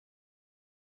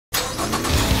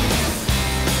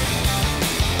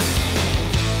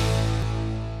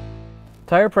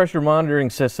Tire pressure monitoring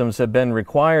systems have been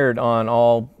required on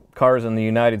all cars in the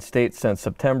United States since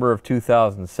September of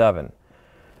 2007.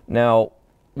 Now,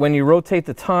 when you rotate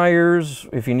the tires,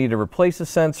 if you need to replace a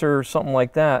sensor or something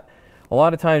like that, a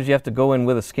lot of times you have to go in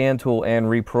with a scan tool and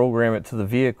reprogram it to the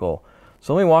vehicle.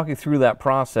 So let me walk you through that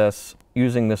process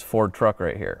using this Ford truck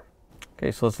right here.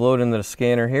 Okay, so let's load into the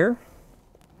scanner here.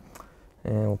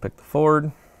 And we'll pick the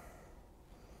Ford.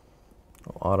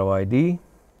 Auto ID.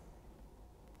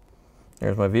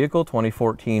 There's my vehicle,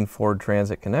 2014 Ford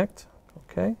Transit Connect.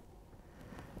 Okay.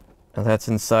 And that's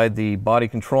inside the body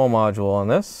control module on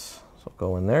this. So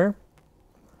go in there.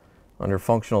 Under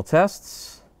functional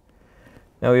tests.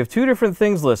 Now we have two different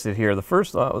things listed here. The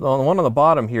first, on the one on the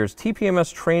bottom here, is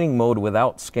TPMS training mode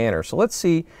without scanner. So let's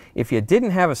see if you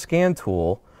didn't have a scan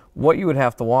tool, what you would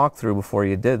have to walk through before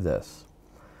you did this.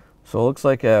 So it looks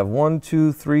like I have 1,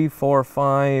 2, 3, 4,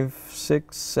 5,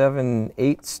 6, 7,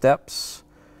 8 steps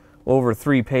over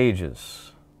 3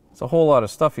 pages. It's a whole lot of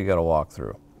stuff you got to walk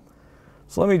through.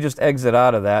 So let me just exit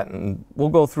out of that and we'll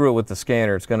go through it with the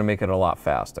scanner. It's going to make it a lot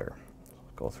faster.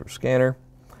 Go through scanner.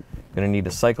 Going to need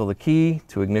to cycle the key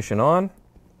to ignition on.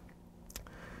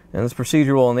 And this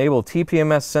procedure will enable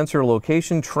TPMS sensor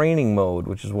location training mode,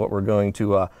 which is what we're going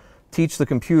to teach the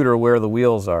computer where the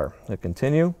wheels are. Hit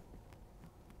continue.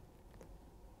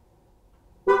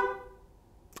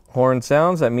 Horn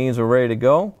sounds, that means we're ready to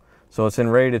go. So it's in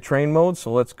ready to train mode,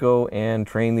 so let's go and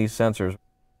train these sensors.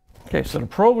 Okay, so to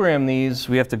program these,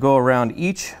 we have to go around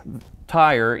each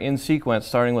tire in sequence,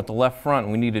 starting with the left front,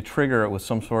 and we need to trigger it with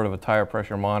some sort of a tire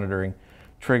pressure monitoring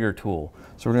trigger tool.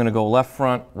 So we're going to go left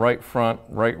front,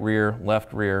 right rear,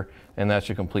 left rear, and that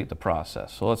should complete the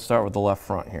process. So let's start with the left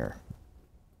front here.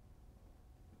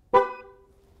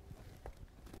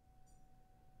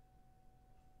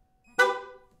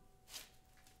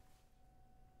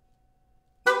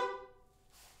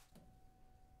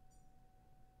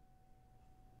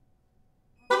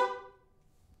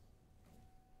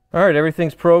 All right,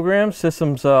 everything's programmed.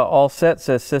 System's all set.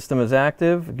 Says system is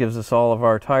active. It gives us all of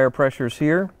our tire pressures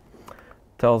here.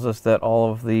 Tells us that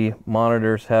all of the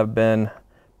monitors have been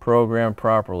programmed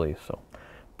properly. So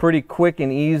pretty quick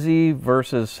and easy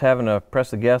versus having to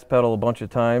press the gas pedal a bunch of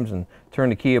times and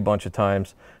turn the key a bunch of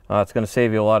times. It's going to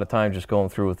save you a lot of time just going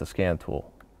through with the scan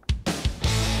tool.